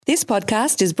This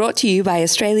podcast is brought to you by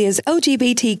Australia's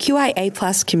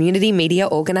LGBTQIA+ community media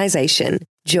organisation,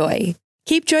 Joy.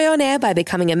 Keep Joy on air by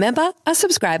becoming a member, a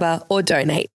subscriber, or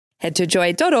donate. Head to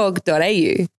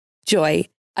joy.org.au. Joy,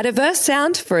 a diverse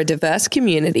sound for a diverse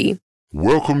community.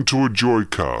 Welcome to a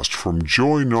Joycast from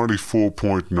Joy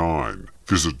 94.9.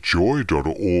 Visit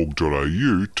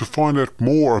joy.org.au to find out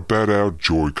more about our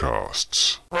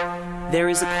Joycasts. There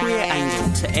is a queer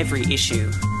angle to every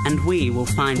issue, and we will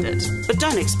find it. But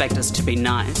don't expect us to be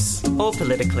nice or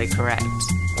politically correct.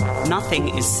 Nothing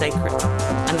is sacred,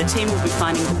 and the team will be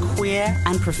finding the queer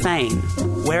and profane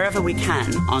wherever we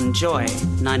can on Joy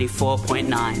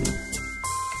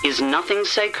 94.9. Is nothing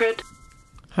sacred?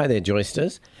 Hi there,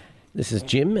 Joysters. This is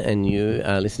Jim, and you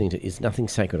are listening to Is Nothing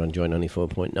Sacred on Joy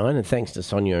 94.9, and thanks to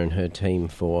Sonia and her team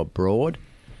for Broad.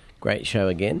 Great show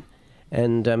again.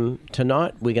 And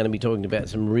tonight we're going to be talking about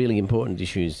some really important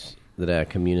issues that our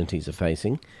communities are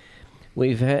facing.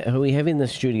 We have in the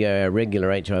studio our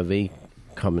regular HIV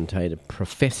commentator,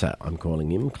 Professor, I'm calling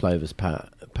him, Clovis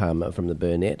Palmer from the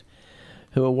Burnett,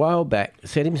 who a while back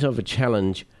set himself a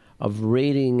challenge of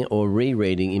reading or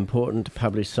rereading important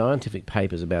published scientific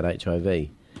papers about HIV.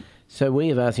 So we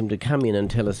have asked him to come in and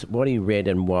tell us what he read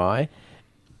and why,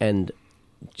 and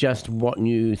just what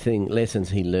new lessons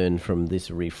he learned from this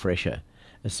refresher,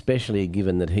 especially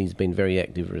given that he's been very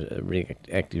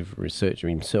active researcher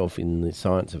himself in the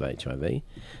science of HIV.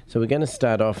 So we're going to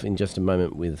start off in just a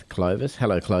moment with Clovis.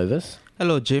 Hello, Clovis.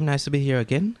 Hello, Jim. Nice to be here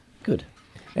again. Good.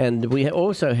 And we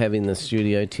also have in the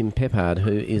studio Tim Peppard,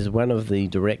 who is one of the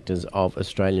directors of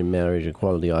Australian Marriage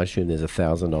Equality. I assume there's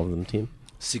 1,000 of them, Tim?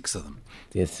 6 of them.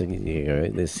 Yes,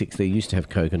 there's 6. They used to have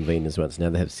co-conveners once. Now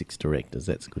they have 6 directors.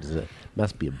 That's good, isn't it?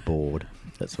 Must be a board.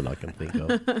 That's what I can think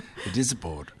of. It is a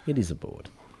board. It is a board.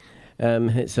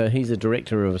 So he's a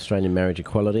director of Australian Marriage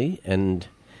Equality, and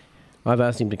I've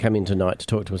asked him to come in tonight to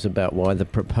talk to us about why the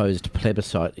proposed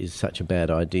plebiscite is such a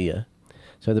bad idea.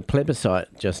 So the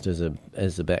plebiscite, just as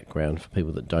a background for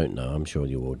people that don't know, I'm sure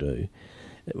you all do,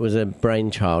 it was a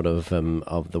brainchild of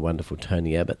the wonderful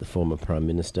Tony Abbott, the former Prime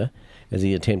Minister, as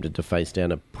he attempted to face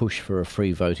down a push for a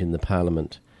free vote in the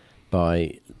Parliament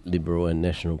by Liberal and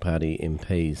National Party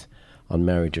MPs on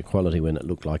marriage equality when it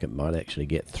looked like it might actually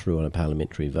get through on a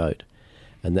parliamentary vote.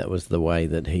 And that was the way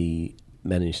that he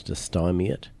managed to stymie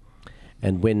it.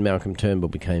 And when Malcolm Turnbull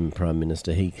became Prime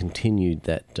Minister, he continued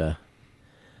that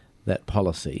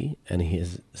policy, and he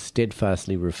has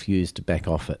steadfastly refused to back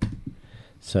off it.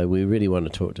 So we really want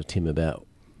to talk to Tim about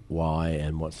why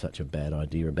and what's such a bad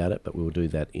idea about it, but we'll do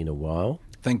that in a while.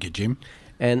 Thank you, Jim.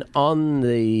 And on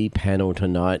the panel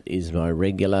tonight is my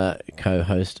regular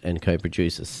co-host and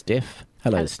co-producer, Steph.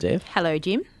 Hello, Steph. Hello,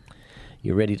 Jim.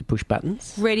 You ready to push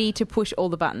buttons? Ready to push all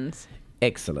the buttons.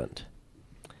 Excellent.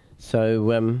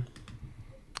 So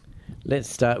let's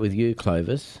start with you,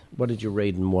 Clovis. What did you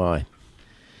read and why?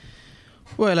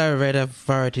 Well, I read a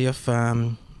variety of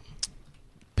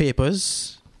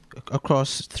papers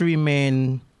across 3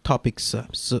 main topics.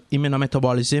 So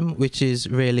immunometabolism, which is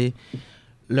really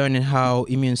learning how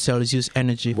immune cells use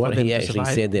energy for them to survive. What he actually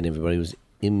said then, everybody, was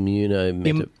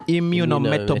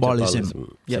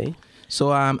immunometabolism. Yep.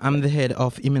 So I'm the head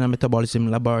of immunometabolism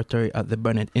laboratory at the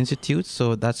Burnett Institute.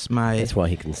 So that's why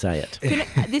he can say it.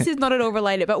 This is not at all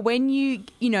related, but when you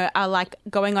are like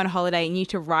going on holiday and you need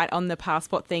to write on the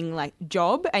passport thing like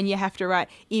job, and you have to write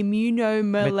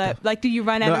like, do you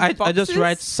run out of boxes? I just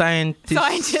write scientist.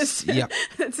 Scientist. Yeah.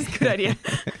 That's a good idea.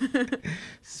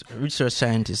 Research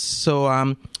scientist.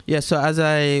 So so as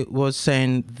I was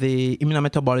saying, the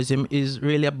immunometabolism is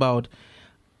really about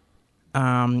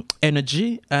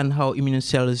energy and how immune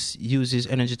cells uses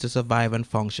energy to survive and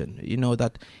function. You know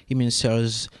that immune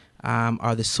cells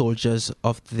are the soldiers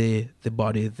of the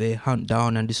body. They hunt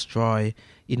down and destroy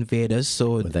invaders.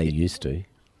 So they used to.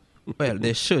 Well,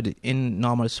 they should in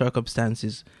normal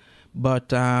circumstances.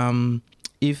 But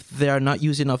if they are not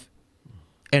using enough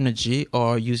energy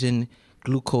or using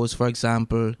glucose, for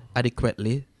example,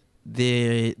 adequately,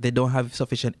 they don't have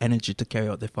sufficient energy to carry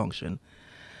out their function.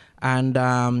 And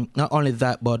not only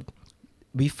that, but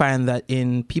we find that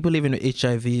in people living with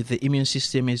HIV, the immune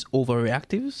system is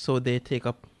overreactive. So the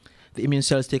immune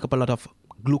cells take up a lot of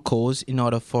glucose in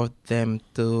order for them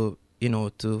to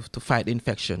fight the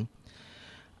infection.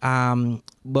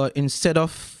 But instead of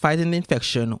fighting the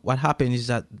infection, what happens is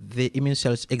that the immune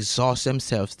cells exhaust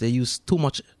themselves. They use too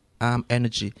much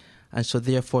energy. And so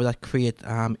therefore that creates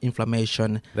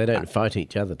inflammation. They don't fight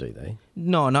each other, do they?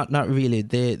 No, not really.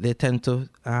 They tend to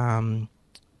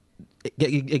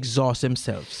exhaust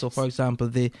themselves. So for example,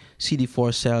 the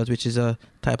CD4 cells, which is a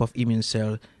type of immune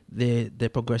cell, they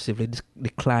progressively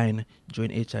decline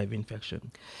during HIV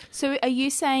infection. So are you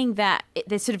saying that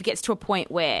there sort of gets to a point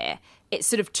where it's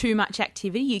sort of too much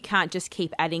activity? You can't just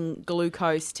keep adding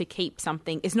glucose to keep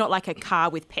something. It's not like a car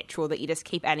with petrol that you just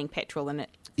keep adding petrol and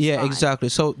it's fine. Exactly.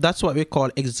 So that's what we call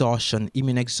exhaustion,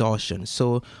 immune exhaustion.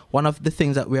 So one of the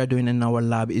things that we are doing in our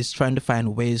lab is trying to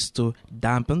find ways to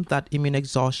dampen that immune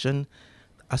exhaustion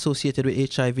associated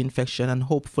with HIV infection, and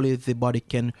hopefully the body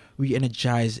can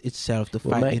re-energize itself to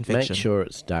fight the infection. Make sure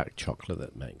it's dark chocolate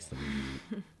that makes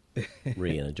them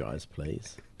re-energize,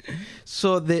 please.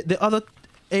 So the other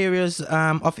areas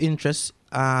of interest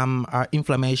are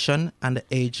inflammation and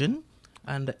aging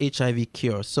and the HIV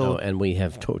cure. So, and we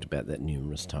have talked about that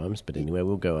numerous times, but anyway,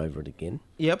 we'll go over it again.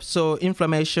 Yep. So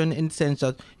inflammation, in the sense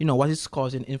that, what is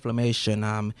causing inflammation?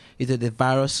 Is it the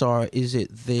virus, or is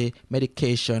it the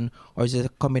medication, or is it a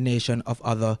combination of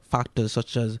other factors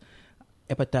such as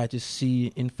hepatitis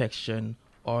C infection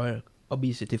or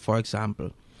obesity, for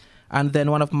example? And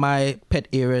then one of my pet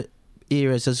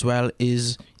areas as well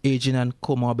is aging and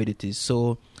comorbidities.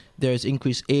 So there's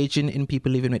increased aging in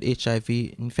people living with HIV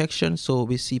infection. So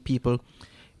we see people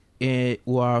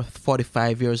who are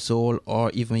 45 years old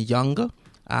or even younger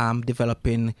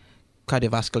developing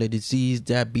cardiovascular disease,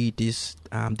 diabetes,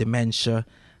 dementia,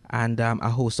 and a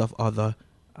host of other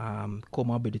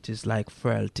comorbidities like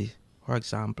frailty, for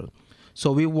example.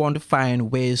 So we want to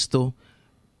find ways to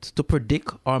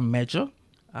predict or measure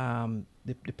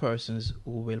the persons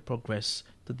who will progress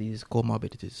to these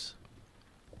comorbidities.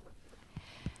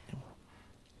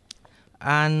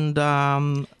 And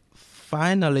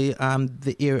finally,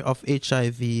 the area of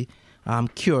HIV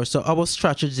cure. So our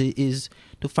strategy is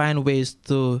to find ways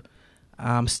to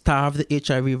starve the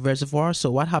HIV reservoir.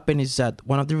 So what happened is that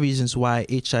one of the reasons why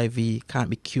HIV can't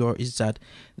be cured is that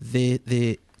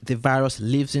the virus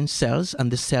lives in cells,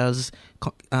 and the cells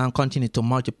continue to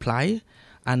multiply,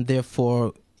 and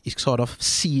therefore it sort of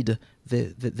seed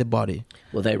the body.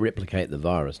 Well, they replicate the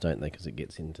virus, don't they? Because it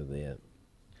gets into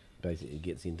basically it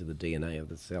gets into the DNA of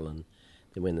the cell, and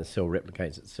then when the cell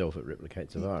replicates itself, it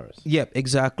replicates the virus. Yep,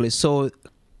 exactly. So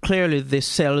clearly the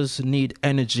cells need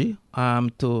energy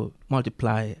to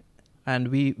multiply, and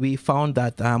we found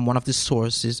that one of the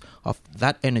sources of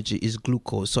that energy is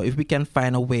glucose. So if we can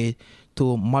find a way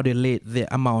to modulate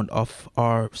the amount of,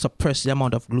 or suppress the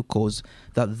amount of glucose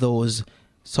that those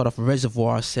sort of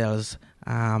reservoir cells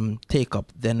take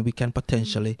up, then we can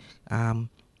potentially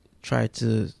try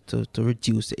to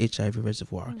reduce the HIV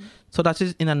reservoir. So that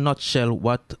is in a nutshell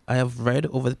what I have read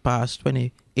over the past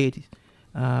 28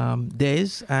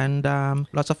 days, and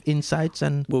lots of insights.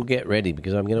 And we'll get ready,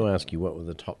 because I'm going to ask you what were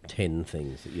the top 10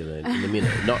 things that you learned in a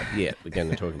minute. Not yet. We're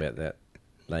going to talk about that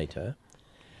later.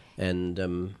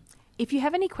 And if you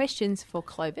have any questions for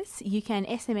Clovis, you can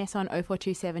SMS on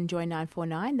 0427 Joy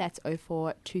 949. That's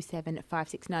 0427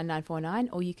 569 949,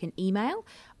 or you can email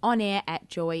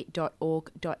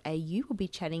onair@joy.org.au. We'll be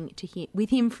chatting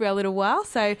with him for a little while.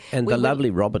 And the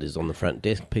lovely Robert is on the front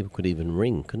desk. People could even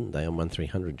ring, couldn't they, on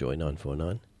 1300 Joy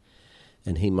 949?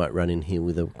 And he might run in here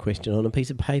with a question on a piece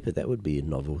of paper. That would be a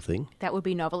novel thing. That would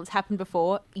be novel. It's happened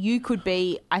before. You could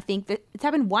be, I think that it's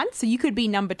happened once, so you could be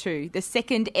number 2, the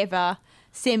second ever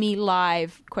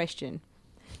semi-live question.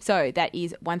 So that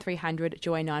is 1300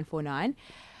 Joy 949.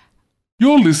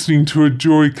 You're listening to a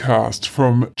Joycast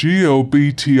from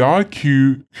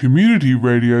GLBTIQ community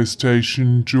radio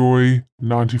station Joy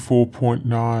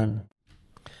 94.9.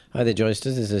 Hi there,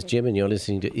 Joysters. This is Jim, and you're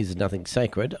listening to Is Nothing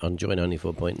Sacred on Joy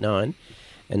 94.9.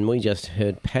 And we just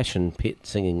heard Passion Pit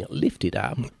singing Lift It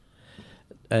Up.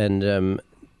 And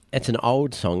it's an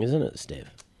old song, isn't it,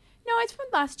 Steph? No, it's from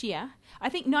last year. I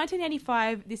think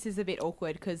 1985, this is a bit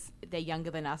awkward because they're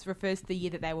younger than us, refers to the year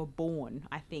that they were born,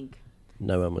 I think.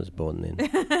 No one was born then.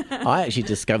 I actually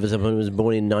discovered someone who was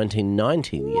born in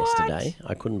 1990 yesterday.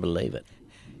 I couldn't believe it.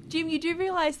 Jim, you do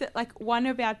realise that one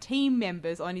of our team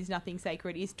members on Is Nothing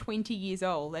Sacred is 20 years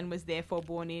old and was therefore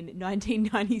born in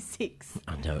 1996.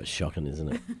 I know, it's shocking,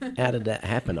 isn't it? How did that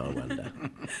happen, I wonder?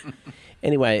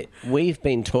 Anyway, we've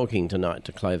been talking tonight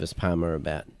to Clovis Palmer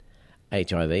about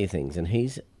HIV things, and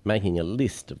he's making a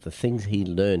list of the things he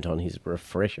learnt on his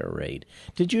refresher read.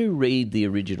 Did you read the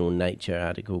original Nature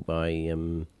article by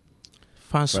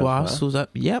Francois Souza?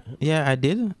 Yep, yeah, I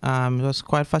did. It was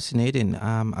quite fascinating,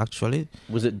 actually.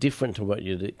 Was it different to what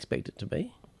you'd expect it to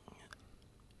be?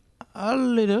 A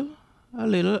little.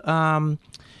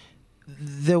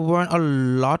 There weren't a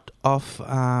lot of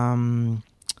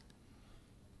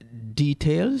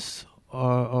details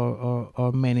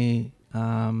or many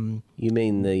You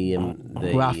mean the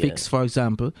graphics, for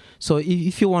example. So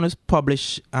if you want to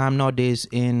publish nowadays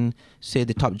in, say,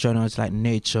 the top journals like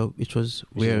Nature, which was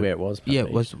where it was published. Yeah,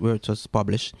 it was where it was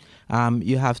published.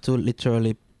 You have to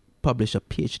literally publish a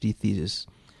PhD thesis.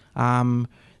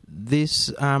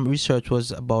 This research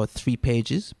was about 3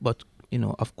 pages, but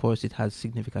of course, it has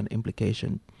significant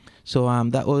implication. So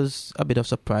that was a bit of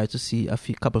surprise to see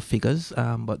couple of figures,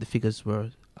 but the figures were,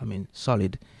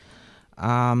 solid.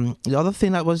 The other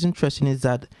thing that was interesting is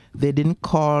that they didn't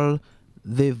call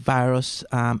the virus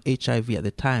HIV at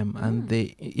the time, and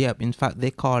in fact, they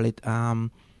call it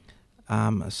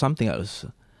something else,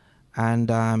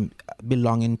 and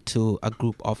belonging to a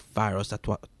group of virus. That's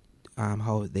what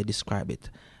how they describe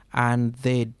it, and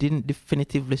they didn't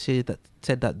definitively said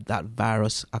that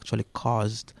virus actually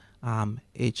caused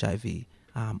HIV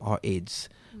or AIDS,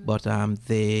 but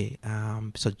they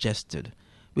suggested,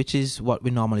 which is what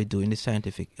we normally do in the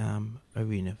scientific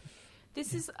arena.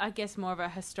 This is, I guess, more of a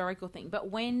historical thing. But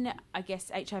when, I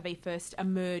guess, HIV first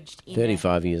emerged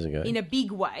 35 years ago in a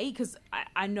big way, because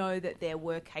I know that there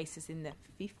were cases in the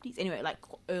 50s, anyway, like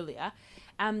earlier,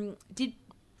 did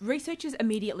researchers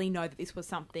immediately know that this was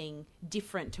something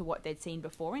different to what they'd seen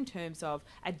before in terms of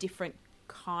a different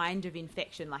kind of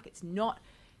infection? Like it's not,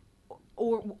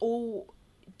 or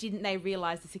didn't they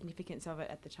realise the significance of it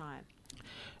at the time?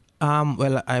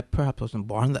 Well, I perhaps wasn't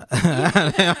born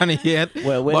yet.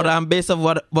 But based on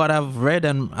what I've read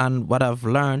and what I've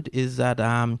learned is that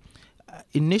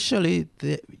initially,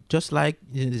 just like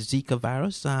the Zika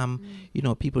virus,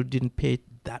 people didn't pay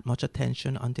that much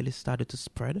attention until it started to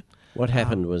spread. What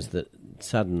happened was that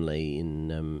suddenly,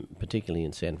 particularly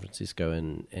in San Francisco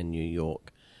and New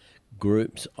York,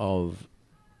 groups of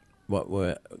what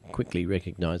were quickly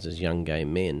recognised as young gay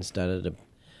men started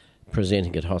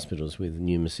presenting at hospitals with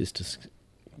pneumocystis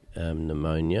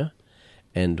pneumonia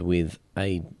and with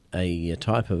a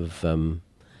type of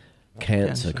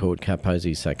cancer called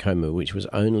Kaposi sarcoma, which was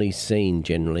only seen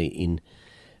generally in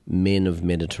men of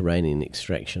Mediterranean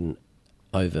extraction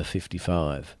over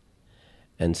 55.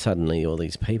 And suddenly all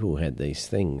these people had these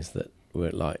things that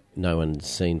were like, no one had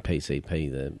seen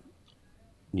PCP, the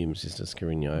pneumocystis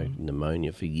carinio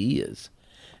pneumonia, for years.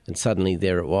 And suddenly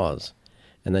there it was.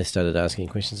 And they started asking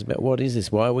questions about, what is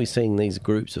this? Why are we seeing these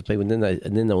groups of people? And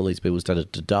then all these people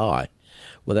started to die.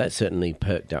 Well, that certainly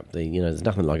perked up there's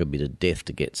nothing like a bit of death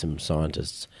to get some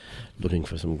scientists looking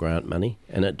for some grant money.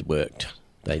 And it worked.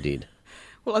 They did.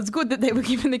 Well, it's good that they were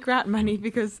given the grant money,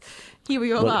 because here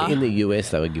we all are. In the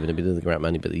US, they were given a bit of the grant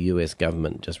money, but the US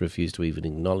government just refused to even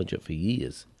acknowledge it for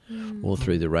years. All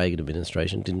through the Reagan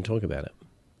administration, didn't talk about it.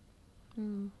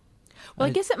 Well, I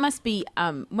guess it must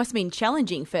have been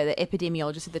challenging for the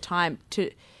epidemiologists at the time to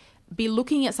be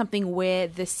looking at something where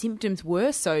the symptoms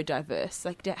were so diverse,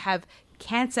 like to have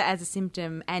cancer as a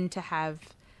symptom and to have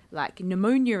like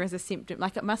pneumonia as a symptom.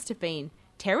 Like it must have been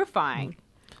terrifying.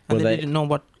 And they didn't know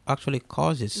what actually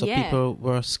caused it, so people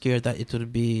were scared that it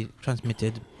would be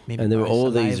transmitted. Maybe and there were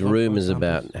all these rumours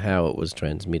about how it was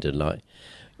transmitted. Like,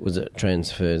 was it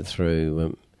transferred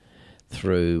through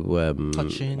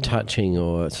touching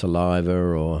or saliva,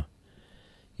 or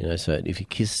so if you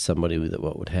kissed somebody with it,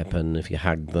 what would happen if you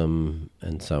hugged them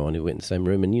and so on? You went in the same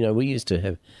room, and we used to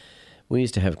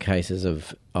have cases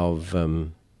of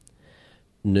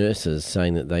nurses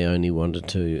saying that they only wanted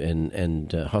to,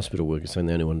 and hospital workers saying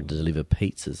they only wanted to deliver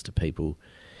pizzas to people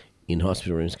in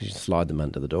hospital rooms because you slide them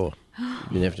under the door.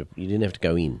 You didn't have to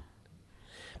go in.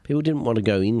 People didn't want to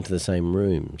go into the same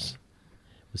rooms.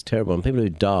 It was terrible. And people who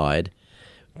died,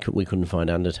 we couldn't find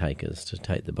undertakers to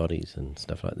take the bodies and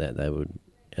stuff like that. They'd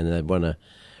want to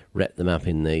wrap them up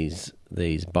in these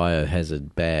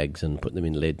biohazard bags and put them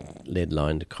in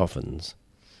lead-lined coffins.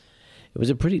 It was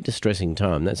a pretty distressing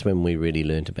time. That's when we really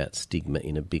learnt about stigma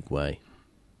in a big way.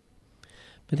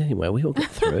 But anyway, we all got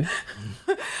through.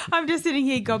 I'm just sitting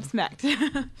here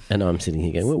gobsmacked. And I'm sitting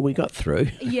here going, well, we got through.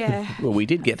 Yeah. Well, we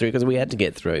did get through because we had to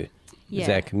get through. It's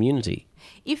our community.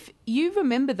 If you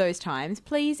remember those times,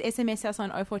 please SMS us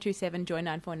on 0427 Joy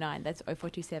 949. That's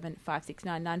 0427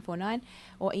 569 949.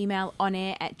 Or email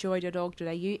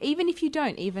onair@joy.org.au. Even if you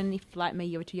don't, even if, like me,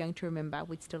 you were too young to remember,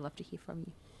 we'd still love to hear from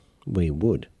you. We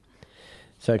would.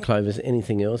 So, Clovis,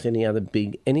 anything else? Any other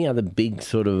big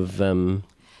sort of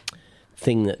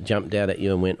thing that jumped out at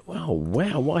you and went, wow,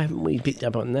 why haven't we picked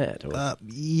up on that?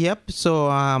 Yep. So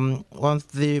one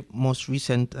of the most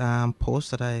recent posts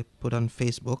that I put on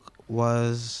Facebook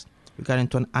was regarding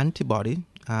to an antibody.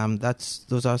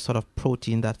 Those are sort of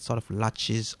protein that sort of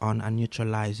latches on and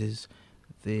neutralizes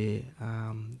the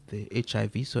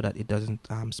HIV so that it doesn't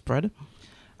spread.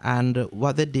 And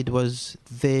what they did was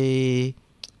they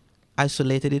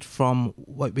isolated it from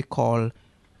what we call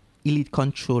elite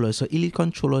controllers. So elite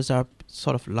controllers are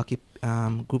sort of lucky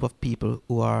group of people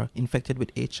who are infected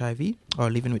with HIV or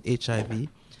living with HIV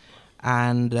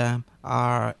and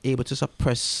are able to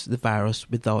suppress the virus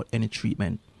without any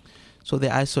treatment. So they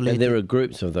isolate. And there are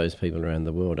groups of those people around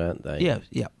the world, aren't they?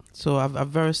 Yeah. So a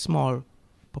very small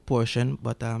proportion,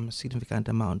 but significant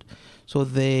amount. So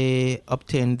they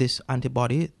obtained this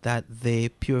antibody that they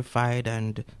purified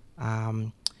and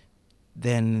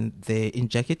then they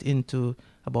inject it into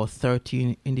about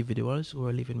 13 individuals who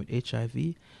are living with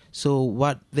HIV. So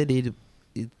what they did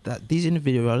is that these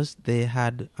individuals, they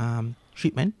had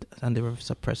treatment and they were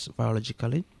suppressed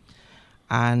virologically,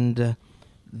 and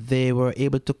they were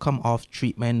able to come off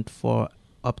treatment for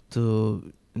up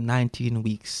to 19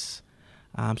 weeks.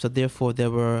 So therefore, they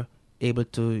were able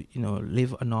to,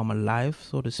 live a normal life,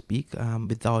 so to speak,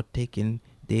 without taking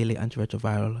daily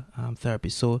antiretroviral therapy.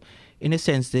 So in a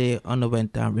sense, they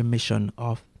underwent remission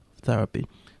of therapy.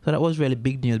 So that was really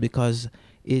big news because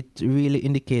it really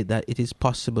indicated that it is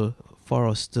possible for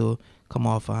us to come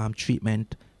off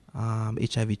treatment,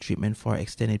 HIV treatment for an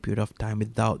extended period of time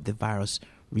without the virus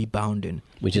rebounding.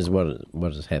 Which is what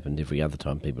has happened every other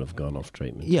time people have gone off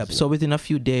treatment. Yeah, so within a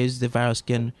few days the virus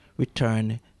can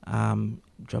return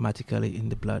dramatically in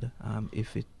the blood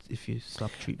if you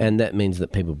stop treatment. And that means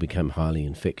that people become highly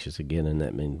infectious again, and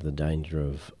that means the danger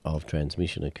of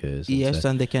transmission occurs. Yes,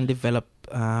 and they can develop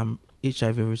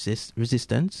HIV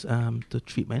resistance to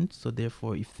treatment. So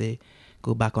therefore, if they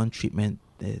go back on treatment,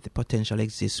 the potential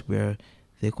exists where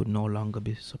they could no longer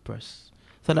be suppressed.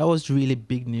 So that was really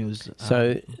big news.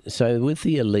 So with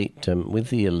the elite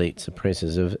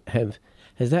suppressors,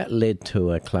 has that led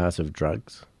to a class of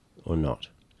drugs or not,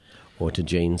 or to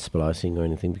gene splicing or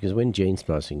anything? Because when gene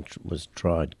splicing was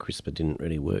tried, CRISPR didn't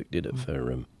really work, did it?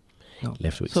 No. You'll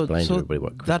have to explain to everybody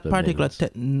what CRISPR that particular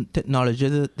technology,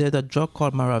 there's a drug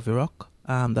called Maraviroc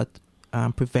that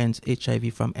prevents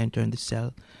HIV from entering the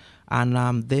cell,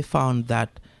 and they found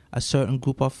that a certain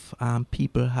group of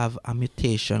people have a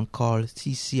mutation called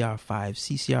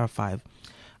CCR5,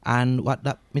 and what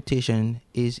that mutation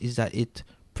is that it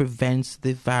prevents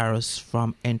the virus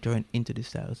from entering into the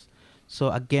cells. So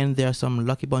again, there are some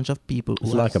lucky bunch of people who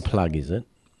it's like a plug, is it?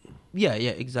 Yeah,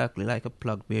 exactly, like a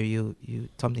plug where you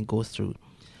something goes through,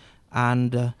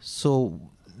 and so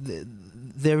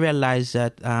they realize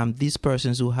that these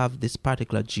persons who have this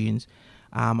particular genes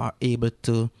are able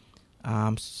to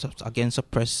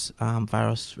suppress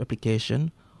virus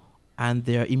replication, and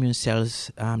their immune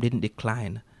cells didn't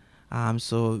decline. And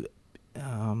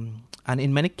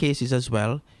in many cases as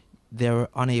well, they were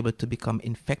unable to become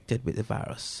infected with the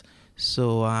virus.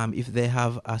 So if they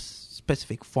have a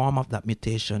specific form of that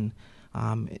mutation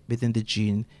within the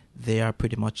gene, they are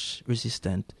pretty much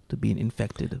resistant to being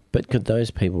infected. But could those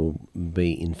people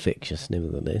be infectious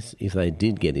nevertheless? If they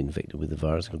did get infected with the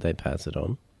virus, could they pass it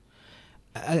on?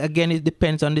 Again, it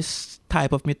depends on this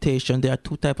type of mutation. There are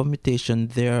two types of mutation.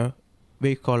 They're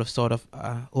we call a sort of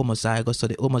homozygous. So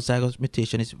the homozygous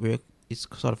mutation is where it's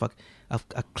sort of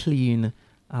a clean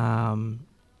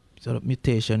sort of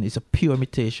mutation. It's a pure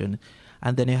mutation.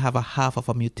 And then you have a half of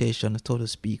a mutation, so to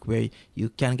speak, where you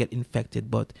can get infected,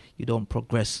 but you don't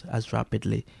progress as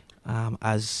rapidly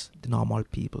as the normal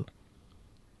people.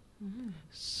 Mm-hmm.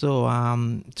 So,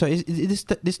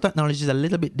 this technology is a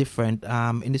little bit different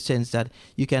in the sense that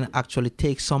you can actually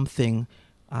take something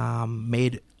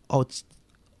made out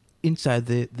inside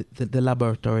the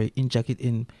laboratory, inject it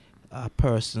in a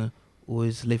person who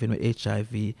is living with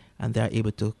HIV, and they are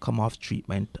able to come off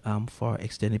treatment for an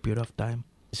extended period of time.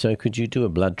 So could you do a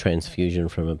blood transfusion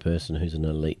from a person who's an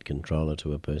elite controller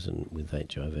to a person with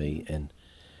HIV and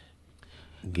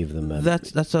give them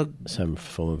some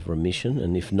form of remission?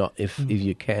 And if not, if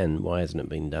you can, why hasn't it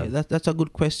been done? Yeah, that's a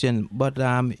good question. But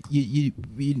we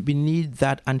need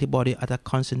that antibody at a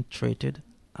concentrated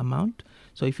amount.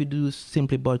 So if you do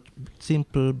simple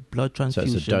blood transfusion,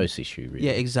 so it's a dose issue, really.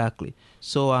 Yeah, exactly.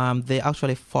 So they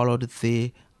actually followed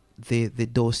the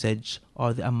dosage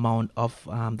or the amount of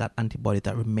that antibody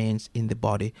that remains in the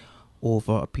body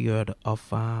over a period of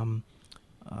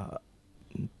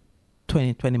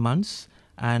 20 months,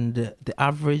 and the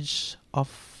average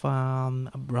of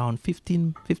around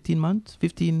 15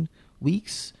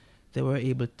 weeks, they were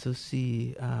able to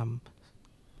see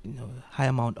high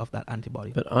amount of that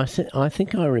antibody. But I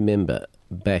think I remember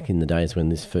back in the days when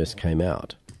this first came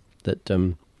out that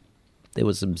there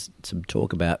was some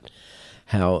talk about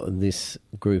how this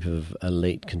group of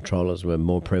elite controllers were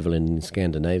more prevalent in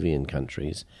Scandinavian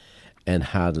countries and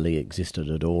hardly existed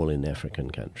at all in African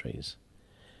countries.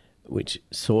 which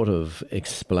sort of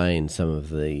explains some of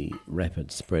the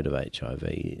rapid spread of HIV.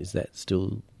 Is that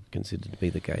still considered to be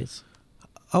the case?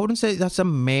 I wouldn't say that's a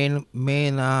main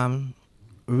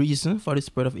reason for the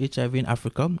spread of HIV in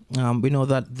Africa. We know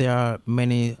that there are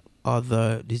many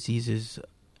other diseases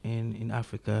in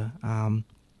Africa,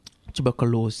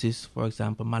 tuberculosis, for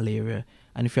example, malaria,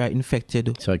 and if you are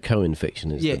infected, so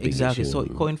co-infection is the big exactly. issue. So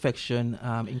co-infection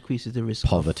increases the risk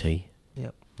poverty.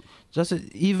 Just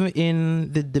even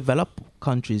in the developed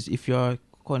countries, if you're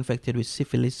co-infected with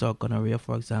syphilis or gonorrhea,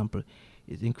 for example,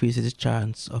 it increases the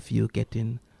chance of you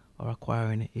getting or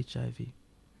acquiring HIV.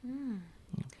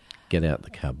 Get out the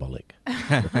carbolic.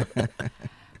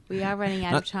 We are running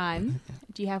out of time.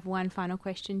 Do you have one final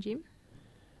question, Jim?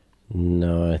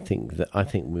 No, I think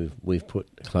we've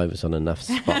put Clovis on enough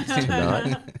spots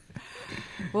tonight.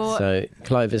 Well, so,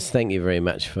 Clovis, thank you very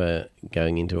much for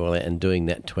going into all that and doing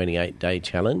that 28-day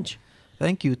challenge.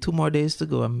 Thank you. 2 more days to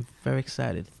go. I'm very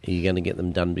excited. Are you going to get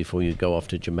them done before you go off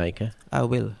to Jamaica? I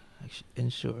will,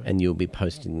 ensure. And you'll be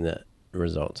posting the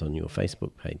results on your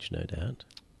Facebook page, no doubt.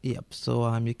 Yep.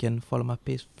 So you can follow my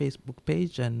Facebook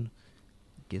page and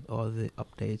get all the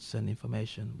updates and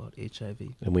information about HIV.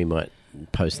 And we might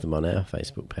post them on our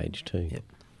Facebook page too. Yep.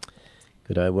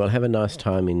 Good. Well, have a nice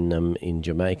time in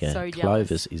Jamaica. So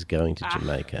Clovis is going to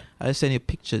Jamaica. I'll send you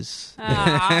pictures.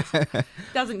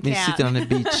 Doesn't Me count. sitting on the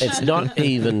beach. It's not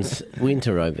even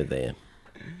winter over there.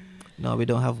 No, we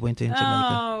don't have winter in Jamaica.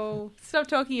 Oh, stop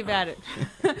talking about it.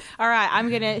 All right, I'm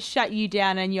going to shut you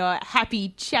down and your happy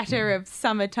chatter of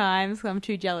summer times. I'm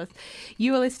too jealous.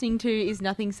 You are listening to Is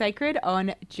Nothing Sacred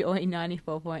on Joy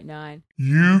 94.9.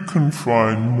 You can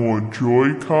find more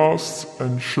Joycasts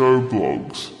and show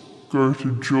blogs. Go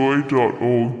to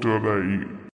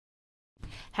joy.org.au.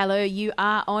 Hello, you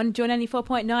are on Joy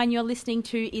 94.9. You're listening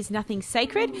to Is Nothing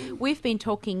Sacred. We've been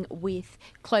talking with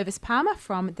Clovis Palmer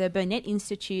from the Burnett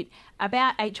Institute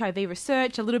about HIV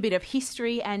research, a little bit of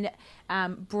history, and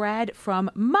Brad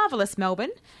from Marvellous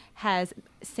Melbourne has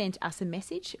sent us a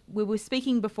message. We were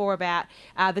speaking before about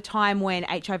the time when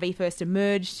HIV first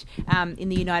emerged in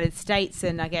the United States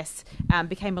and I guess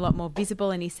became a lot more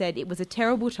visible, and he said it was a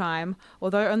terrible time.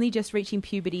 Although only just reaching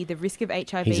puberty, the risk of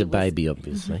HIV He's a baby,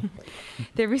 obviously.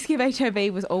 The risk of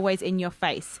HIV was always in your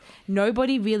face.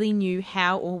 Nobody really knew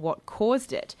how or what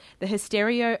caused it. The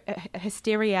hysteria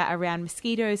around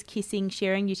mosquitoes, kissing,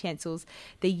 sharing utensils,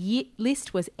 the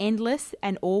list was endless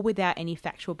and all without any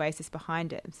factual basis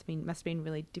behind it. Must have been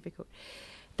really difficult.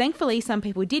 Thankfully, some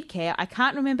people did care. I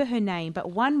can't remember her name, but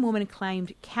one woman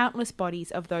claimed countless bodies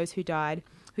of those who died,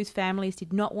 whose families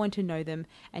did not want to know them,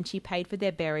 and she paid for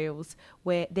their burials,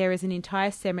 where there is an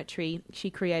entire cemetery she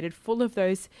created full of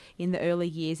those in the early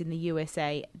years in the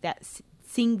USA. This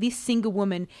single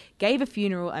woman gave a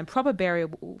funeral and proper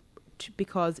burial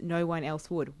because no one else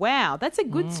would. Wow, that's a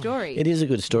good story. It is a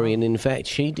good story, and in fact,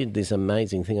 she did this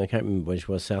amazing thing. I can't remember where she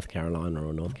was, South Carolina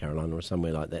or North Carolina or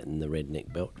somewhere like that in the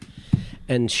Redneck Belt.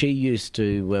 And she used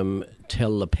to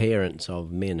tell the parents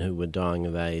of men who were dying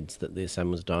of AIDS that their son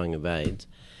was dying of AIDS.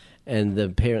 And the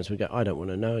parents would go, I don't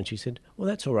want to know. And she said, well,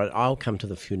 that's all right. I'll come to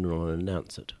the funeral and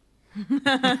announce it.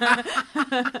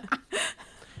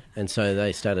 And so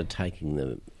they started taking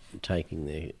their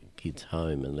kids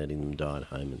home and letting them die at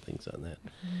home and things like that.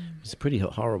 It's pretty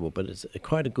horrible, but it's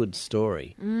quite a good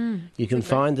story. You can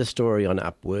find the story on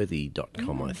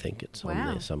upworthy.com, I think. It's on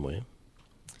there somewhere.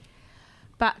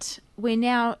 But we're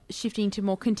now shifting to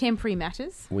more contemporary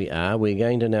matters. We are. We're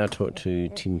going to now talk to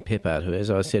Tim Peppard, who,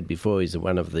 as I said before, is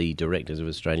one of the directors of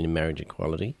Australian Marriage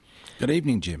Equality. Good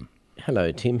evening, Jim.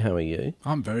 Hello, Tim. How are you?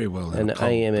 I'm very well. And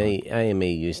AME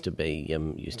used to be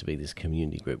this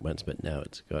community group once, but now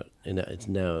it's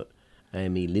now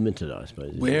AME Limited, I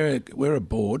suppose. We're a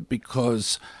board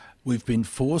because we've been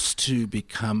forced to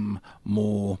become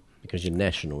more. Because you're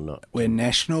national, not. We're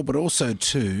national, but also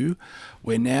too,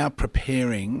 we're now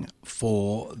preparing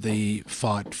for the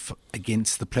fight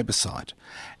against the plebiscite,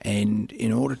 and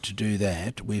in order to do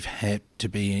that, we've had to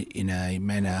be in a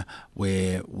manner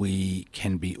where we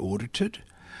can be audited,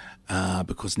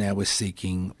 because now we're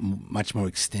seeking much more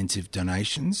extensive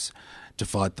donations to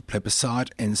fight the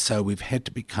plebiscite, and so we've had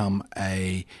to become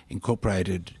a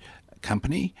incorporated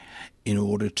company in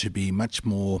order to be much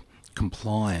more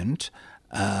compliant.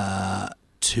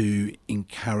 To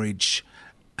encourage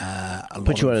a lot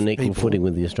Put you on an equal people. footing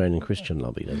with the Australian Christian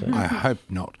lobby, does it? I hope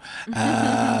not.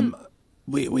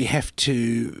 We've had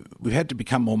to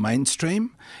become more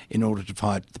mainstream in order to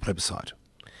fight the plebiscite.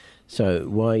 So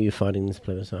why are you fighting this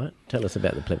plebiscite? Tell us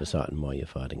about the plebiscite and why you're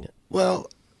fighting it. Well,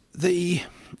 the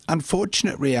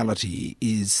unfortunate reality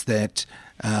is that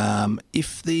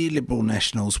if the Liberal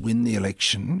Nationals win the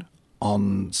election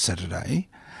on Saturday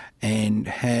and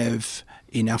have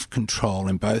enough control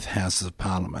in both houses of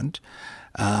Parliament,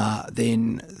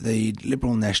 then the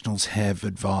Liberal Nationals have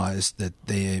advised that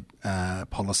their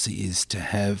policy is to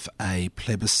have a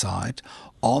plebiscite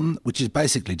on, which is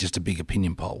basically just a big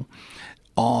opinion poll,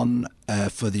 on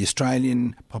for the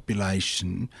Australian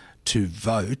population to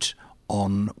vote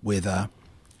on whether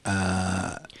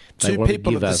two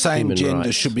people of the same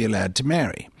gender should be allowed to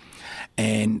marry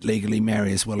and legally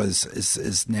marry, as well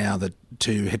as now the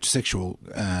two heterosexual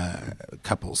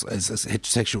couples, as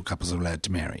heterosexual couples are allowed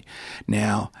to marry.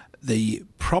 Now, the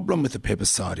problem with the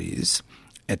plebiscite is,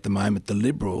 at the moment, the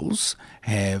Liberals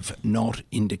have not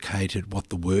indicated what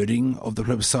the wording of the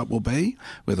plebiscite will be,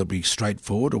 whether it be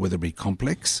straightforward or whether it be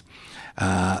complex.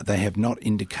 They have not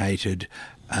indicated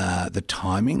the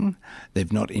timing.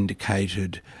 They've not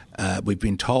indicated. We've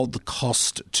been told the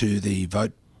cost to the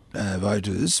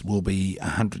voters will be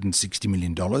 $160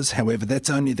 million. However, that's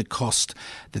only the cost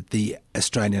that the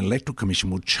Australian Electoral Commission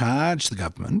will charge the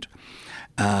government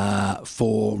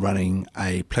for running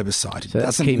a plebiscite. So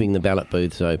that's keeping the ballot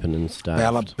booths open and staffed.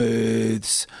 Ballot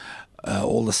booths,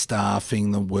 all the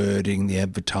staffing, the wording, the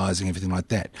advertising, everything like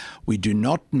that. We do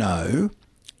not know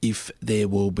if there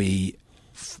will be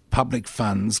public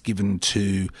funds given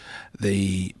to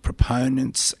the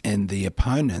proponents and the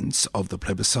opponents of the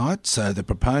plebiscite. So the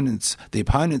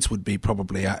opponents would be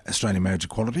probably Australian Marriage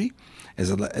Equality as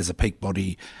a peak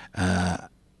body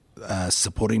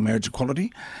supporting marriage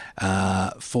equality.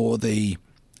 For the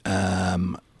bad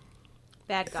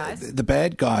guys, the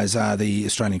bad guys are the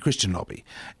Australian Christian Lobby,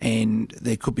 and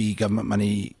there could be government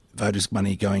money, voters'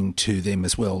 money going to them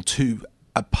as well to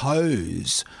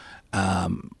oppose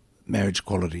marriage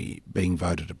equality being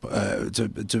voted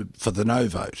for the no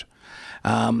vote.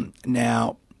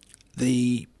 Now,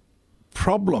 the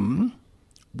problem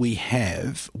we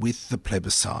have with the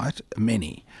plebiscite,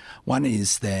 many. One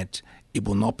is that it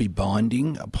will not be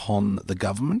binding upon the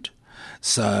government.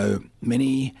 So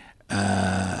many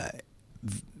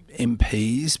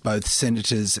MPs, both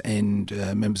senators and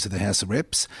members of the House of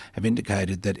Reps, have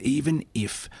indicated that even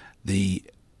if the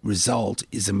result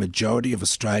is a majority of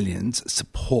Australians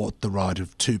support the right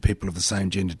of two people of the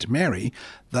same gender to marry,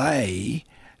 they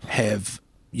have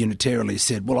unitarily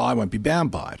said, well, I won't be bound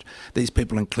by it. These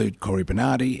people include Cory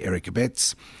Bernardi, Eric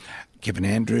Abetz, Kevin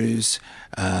Andrews,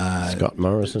 Scott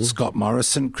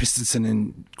Morrison, Christensen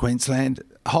in Queensland,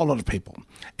 a whole lot of people.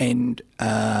 And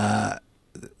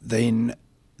then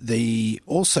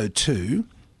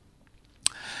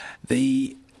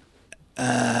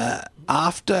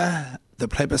after the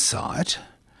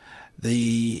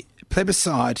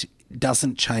plebiscite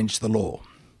doesn't change the law.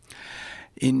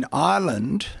 In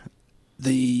Ireland,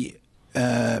 the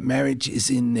marriage is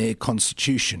in their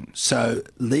constitution. So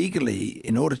legally,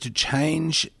 in order to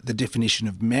change the definition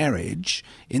of marriage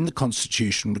in the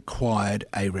constitution, required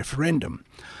a referendum.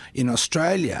 In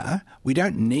Australia, we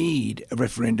don't need a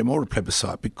referendum or a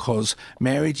plebiscite because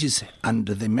marriage is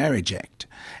under the Marriage Act.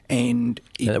 And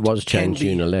it was changed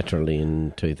unilaterally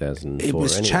in 2004. It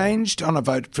was changed on a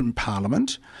vote from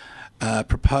Parliament,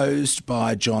 proposed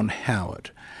by John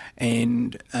Howard,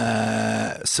 and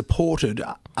supported,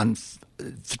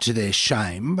 to their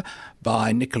shame,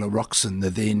 by Nicola Roxon, the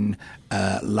then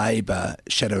Labor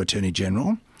Shadow Attorney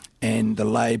General, and the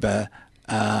Labor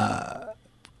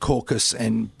caucus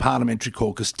and parliamentary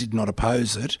caucus did not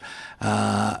oppose it.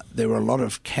 There were a lot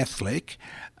of Catholic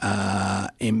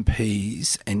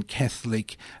MPs and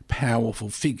Catholic powerful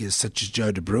figures such as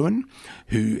Joe de Bruin,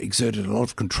 who exerted a lot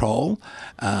of control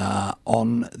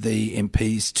on the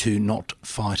MPs to not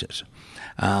fight it.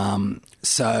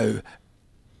 So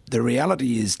the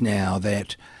reality is now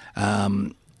that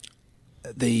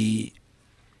the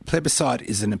plebiscite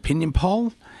is an opinion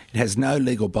poll. It has no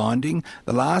legal binding.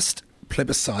 The last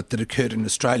plebiscite that occurred in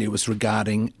Australia was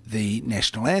regarding the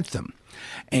national anthem,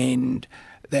 and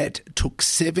that took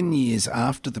 7 years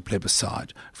after the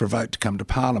plebiscite for a vote to come to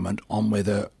Parliament on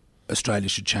whether Australia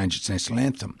should change its national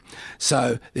anthem.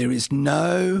 So there is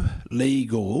no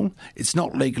it's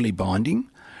not legally binding,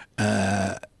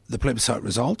 the plebiscite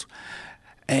result,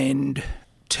 and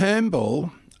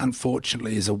Turnbull,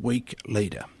 unfortunately, is a weak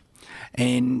leader,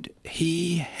 and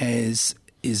he is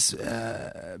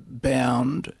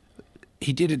bound.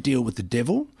 He did a deal with the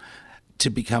devil to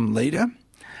become leader,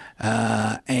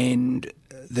 and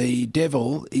the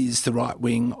devil is the right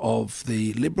wing of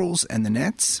the Liberals and the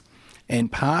Nats,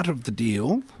 and part of the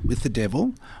deal with the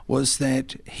devil was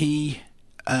that he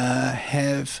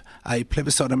have a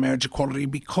plebiscite on marriage equality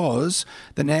because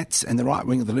the Nats and the right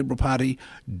wing of the Liberal Party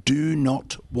do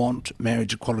not want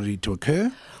marriage equality to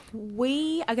occur?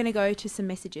 We are going to go to some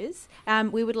messages.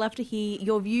 We would love to hear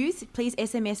your views. Please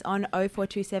SMS on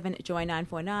 0427 Joy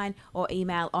 949 or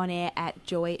email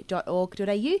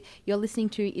onair@joy.org.au. You're listening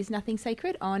to Is Nothing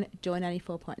Sacred on Joy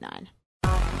 94.9.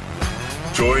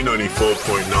 Joy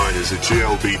 94.9 is a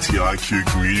GLBTIQ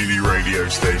community radio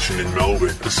station in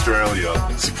Melbourne, Australia.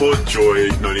 Support Joy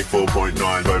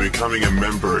 94.9 by becoming a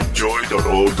member at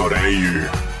joy.org.au.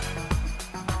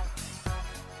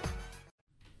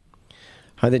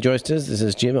 Hi there, Joysters. This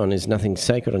is Jim on Is Nothing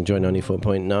Sacred on Joy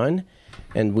 94.9,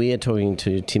 and we are talking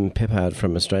to Tim Peppard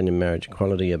from Australian Marriage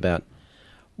Equality about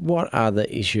what are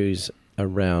the issues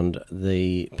around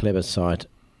the plebiscite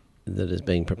that is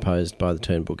being proposed by the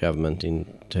Turnbull government in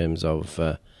terms of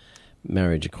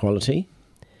marriage equality.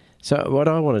 So what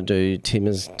I want to do, Tim,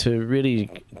 is to really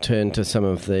turn to some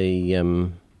of the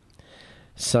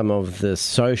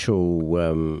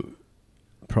social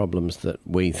problems that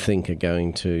we think are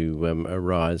going to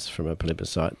arise from a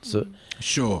plebiscite. So,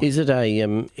 sure. Is it a?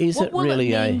 What will it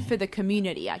mean for the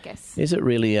community? I guess. Is it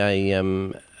really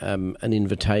an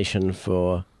invitation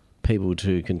for people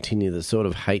to continue the sort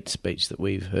of hate speech that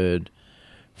we've heard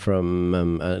from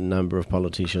a number of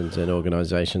politicians and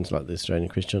organisations like the Australian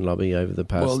Christian Lobby over the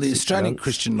past? Well, the 6 Australian months?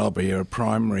 Christian Lobby are a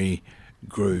primary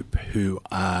group who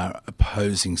are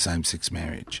opposing same-sex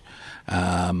marriage.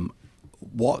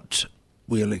 What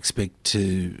we'll expect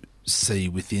to see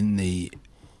within the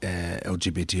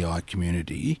LGBTI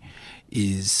community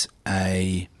is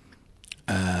a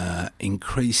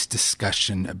increased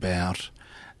discussion about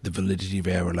the validity of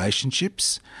our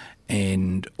relationships,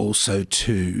 and also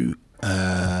to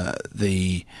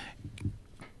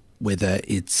whether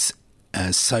it's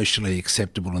socially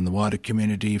acceptable in the wider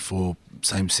community for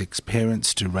same-sex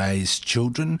parents to raise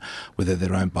children, whether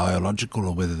their own biological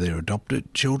or whether they're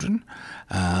adopted children.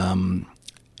 And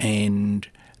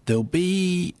there'll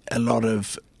be a lot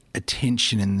of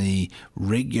attention in the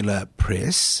regular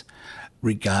press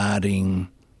regarding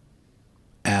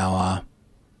our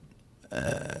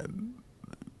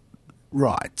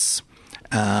rights.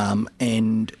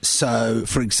 And so,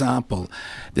 for example,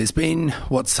 there's been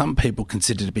what some people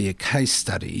consider to be a case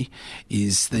study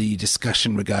is the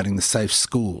discussion regarding the Safe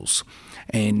Schools.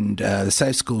 And the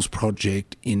Safe Schools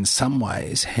project in some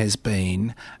ways has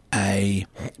been a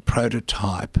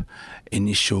prototype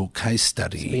initial case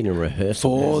study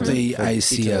for the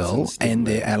ACL and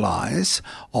their allies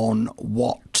on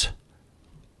what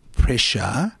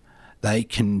pressure they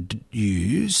can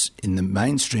use in the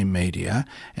mainstream media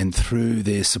and through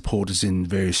their supporters in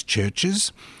various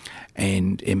churches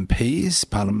and MPs,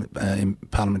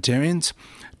 parliamentarians,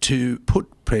 to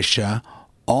put pressure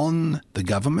on the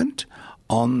government,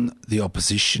 on the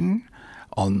opposition,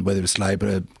 on whether it's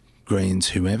Labor, Greens,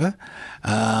 whoever,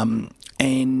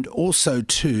 and also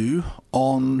too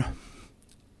on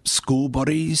school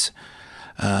bodies,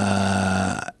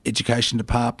 education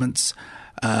departments,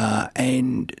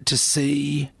 and to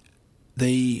see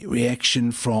the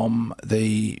reaction from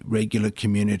the regular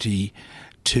community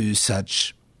to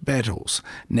such battles.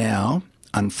 Now,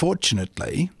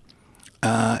 unfortunately,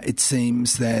 it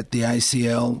seems that the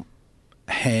ACL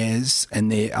has,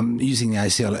 and I'm using the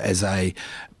ACL as a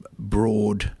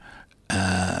broad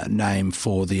name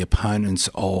for the opponents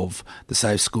of the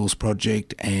Safe Schools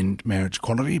project and marriage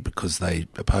equality because they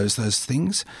oppose those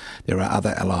things. There are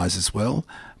other allies as well,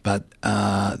 but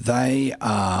they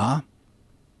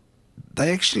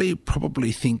actually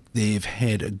probably think they've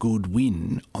had a good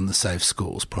win on the Safe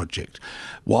Schools project.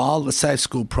 While the Safe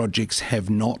School projects have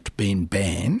not been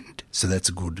banned, so that's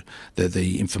a good,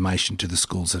 the information to the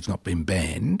schools have not been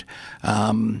banned,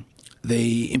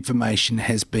 the information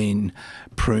has been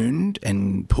pruned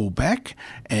and pulled back,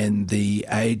 and the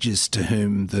ages to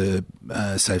whom the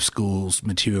Safe Schools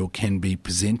material can be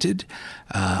presented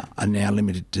are now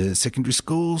limited to secondary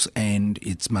schools, and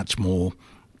it's much more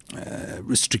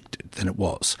restricted than it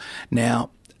was. Now,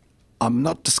 I'm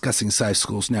not discussing Safe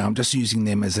Schools now, I'm just using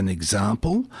them as an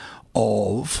example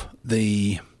of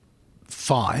the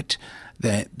fight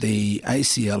that the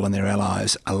ACL and their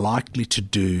allies are likely to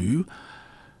do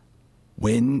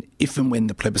if and when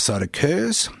the plebiscite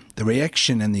occurs. The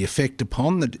reaction and the effect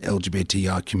upon the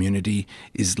LGBTI community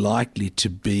is likely to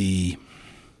be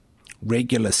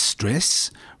regular stress,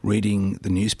 reading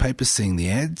the newspapers, seeing the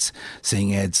ads,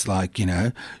 seeing ads like,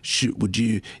 is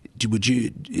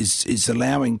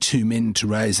allowing two men to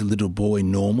raise a little boy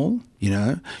normal,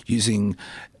 using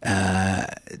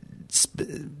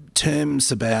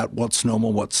terms about what's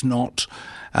normal, what's not,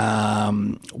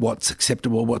 what's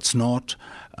acceptable, what's not.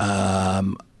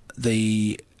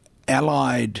 The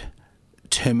allied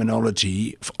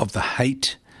terminology of the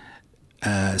hate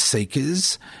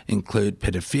seekers include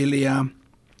pedophilia,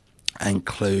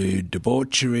 include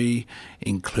debauchery,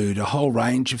 include a whole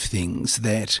range of things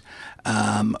that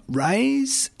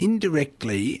raise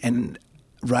indirectly and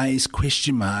raise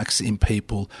question marks in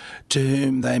people to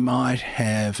whom they might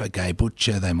have a gay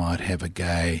butcher, they might have a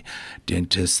gay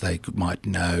dentist, they might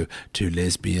know two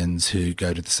lesbians who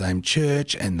go to the same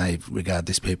church and they regard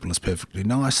these people as perfectly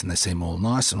nice and they seem all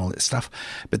nice and all that stuff.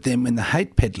 But then when the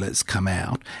hate peddlers come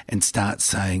out and start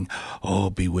saying, oh,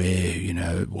 beware,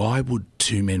 why would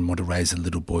two men want to raise a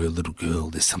little boy or little girl?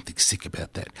 There's something sick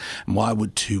about that. And why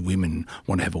would two women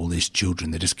want to have all these children?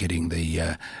 They're just getting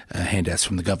the handouts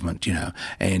from the government,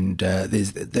 And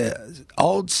there's the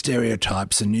old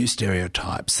stereotypes and new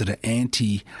stereotypes that are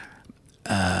anti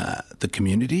the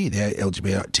community, the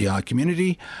LGBTI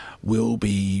community, will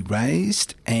be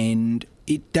raised, and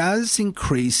it does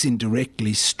increase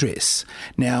indirectly stress.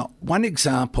 Now, one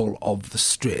example of the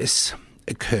stress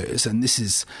occurs, and this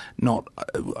is not,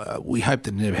 we hope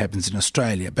that it never happens in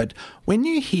Australia, but when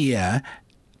you hear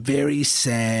very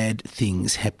sad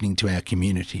things happening to our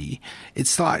community,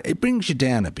 it's like it brings you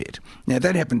down a bit. Now,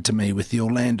 that happened to me with the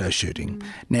Orlando shooting.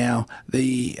 Now,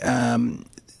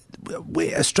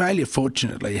 Australia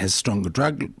fortunately has stronger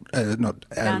gun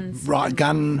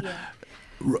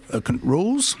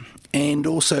rules, and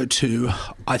also too,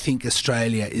 I think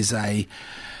Australia is a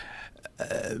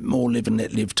more live and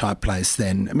let live type place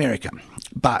than America,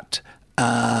 but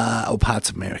or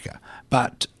parts of America.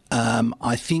 But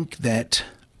I think that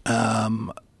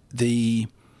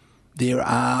there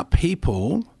are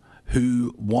people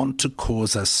who want to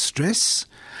cause us stress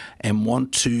and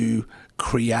want to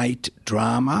create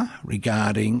drama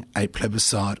regarding a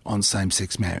plebiscite on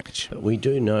same-sex marriage. But we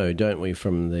do know, don't we,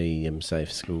 from the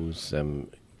Safe Schools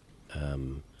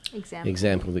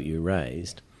example that you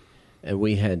raised,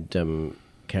 we had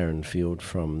Karen Field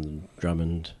from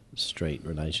Drummond Street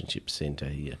Relationship Centre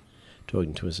here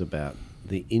talking to us about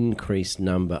the increased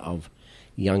number of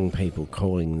young people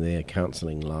calling their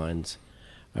counselling lines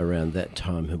around that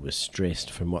time who were stressed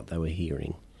from what they were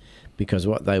hearing. Because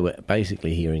what they were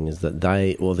basically hearing is that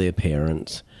they or their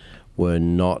parents were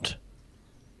not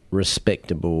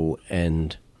respectable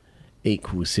and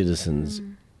equal citizens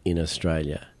in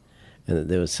Australia, and that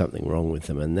there was something wrong with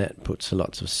them, and that puts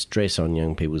lots of stress on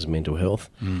young people's mental health.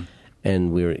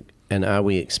 And are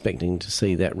we expecting to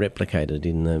see that replicated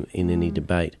in any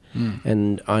debate?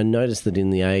 And I noticed that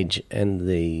in the Age and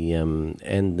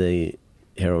the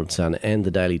Herald Sun and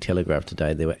the Daily Telegraph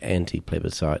today, there were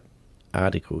anti-plebiscite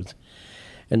articles,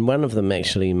 and one of them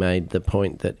actually made the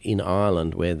point that in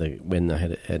Ireland, where they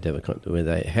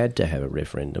had to have a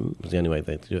referendum, it was the only way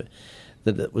they could do it,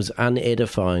 that it was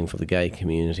unedifying for the gay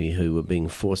community who were being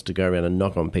forced to go around and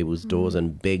knock on people's doors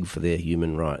and beg for their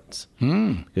human rights.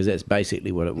 Because that's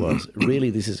basically what it was. Really,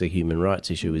 this is a human rights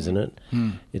issue, isn't it?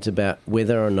 It's about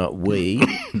whether or not we,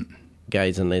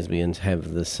 gays and lesbians,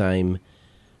 have the same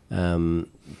human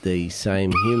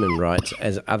rights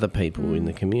as other people in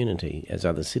the community, as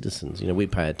other citizens. We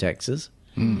pay our taxes.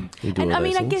 We do all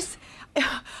those things. I guess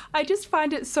I just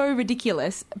find it so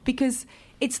ridiculous because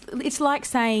it's like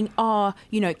saying,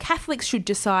 Catholics should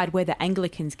decide whether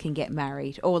Anglicans can get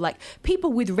married, or like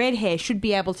people with red hair should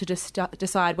be able to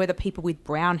decide whether people with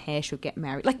brown hair should get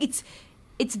married. Like it's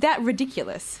that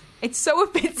ridiculous. It's so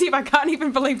offensive. I can't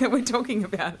even believe that we're talking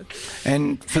about it.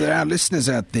 And for our listeners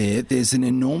out there, there's an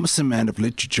enormous amount of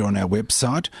literature on our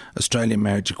website,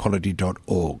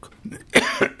 australianmarriageequality.org.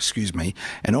 Excuse me.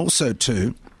 And also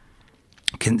too,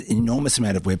 enormous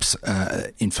amount of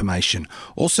information.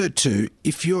 Also, too,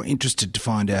 if you're interested to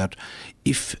find out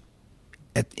if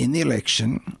in the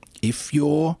election, if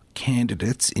your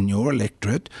candidates in your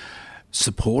electorate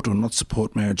support or not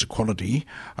support marriage equality,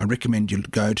 I recommend you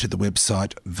go to the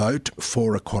website Vote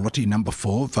for Equality, number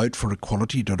 4,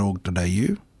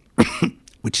 voteforequality.org.au,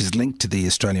 which is linked to the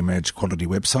Australian Marriage Equality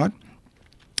website.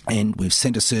 And we've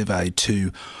sent a survey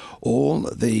to all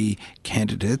the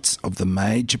candidates of the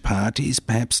major parties,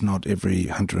 perhaps not every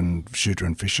Hunter and Shooter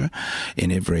and Fisher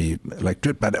in every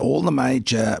electorate, but all the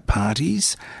major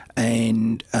parties,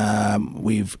 and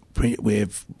we've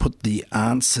put the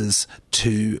answers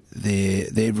to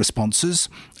their responses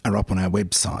are up on our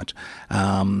website.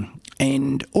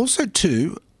 And also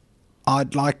too,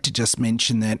 I'd like to just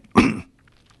mention that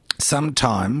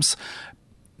sometimes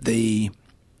there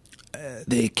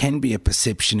can be a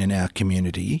perception in our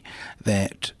community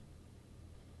that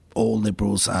all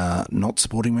Liberals are not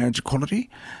supporting marriage equality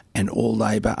and all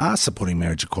Labor are supporting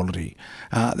marriage equality.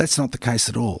 That's not the case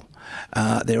at all.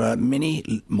 There are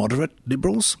many moderate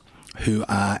Liberals who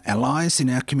are allies in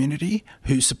our community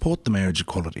who support the marriage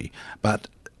equality, but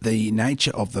the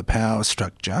nature of the power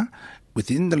structure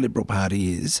within the Liberal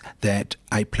Party is that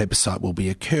a plebiscite will be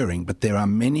occurring, but there are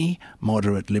many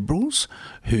moderate Liberals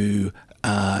who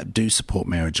do support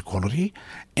marriage equality.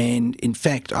 And in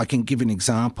fact, I can give an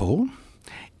example.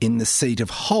 In the seat of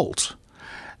Holt,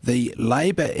 the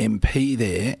Labor MP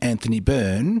there, Anthony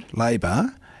Byrne,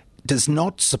 Labor, does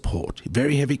not support,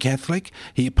 very heavy Catholic,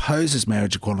 he opposes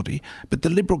marriage equality, but the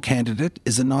Liberal candidate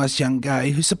is a nice young gay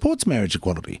who supports marriage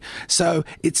equality. So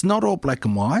it's not all black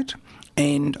and white,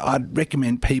 and I'd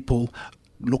recommend people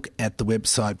look at the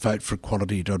website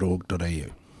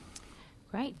voteforequality.org.au.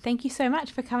 Great. Thank you so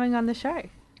much for coming on the show.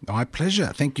 My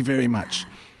pleasure. Thank you very much.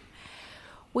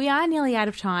 We are nearly out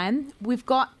of time. We've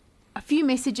got a few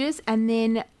messages and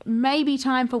then maybe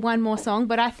time for one more song,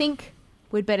 but I think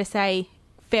we'd better say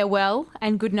farewell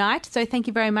and good night. So thank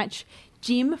you very much,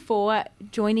 Jim, for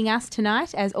joining us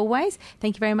tonight, as always.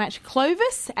 Thank you very much,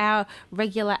 Clovis, our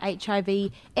regular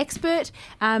HIV expert.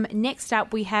 Next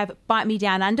up, we have Bite Me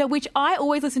Down Under, which I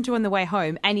always listen to on the way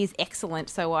home and is excellent,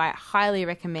 so I highly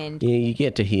recommend. Yeah, you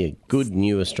get to hear good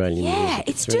new Australian music. Yeah,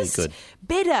 it's really just good.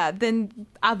 better than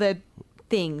other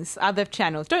things, other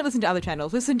channels. Don't listen to other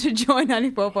channels. Listen to Joy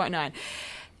 94.9.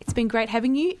 It's been great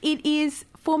having you. It is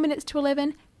 4 minutes to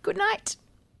 11. Good night.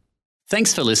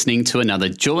 Thanks for listening to another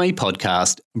Joy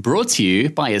podcast brought to you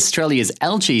by Australia's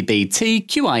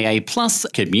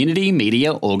LGBTQIA+ community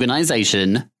media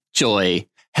organisation, Joy.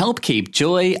 Help keep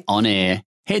Joy on air.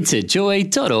 Head to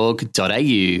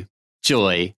joy.org.au.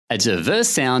 Joy, a diverse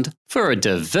sound for a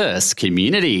diverse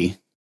community.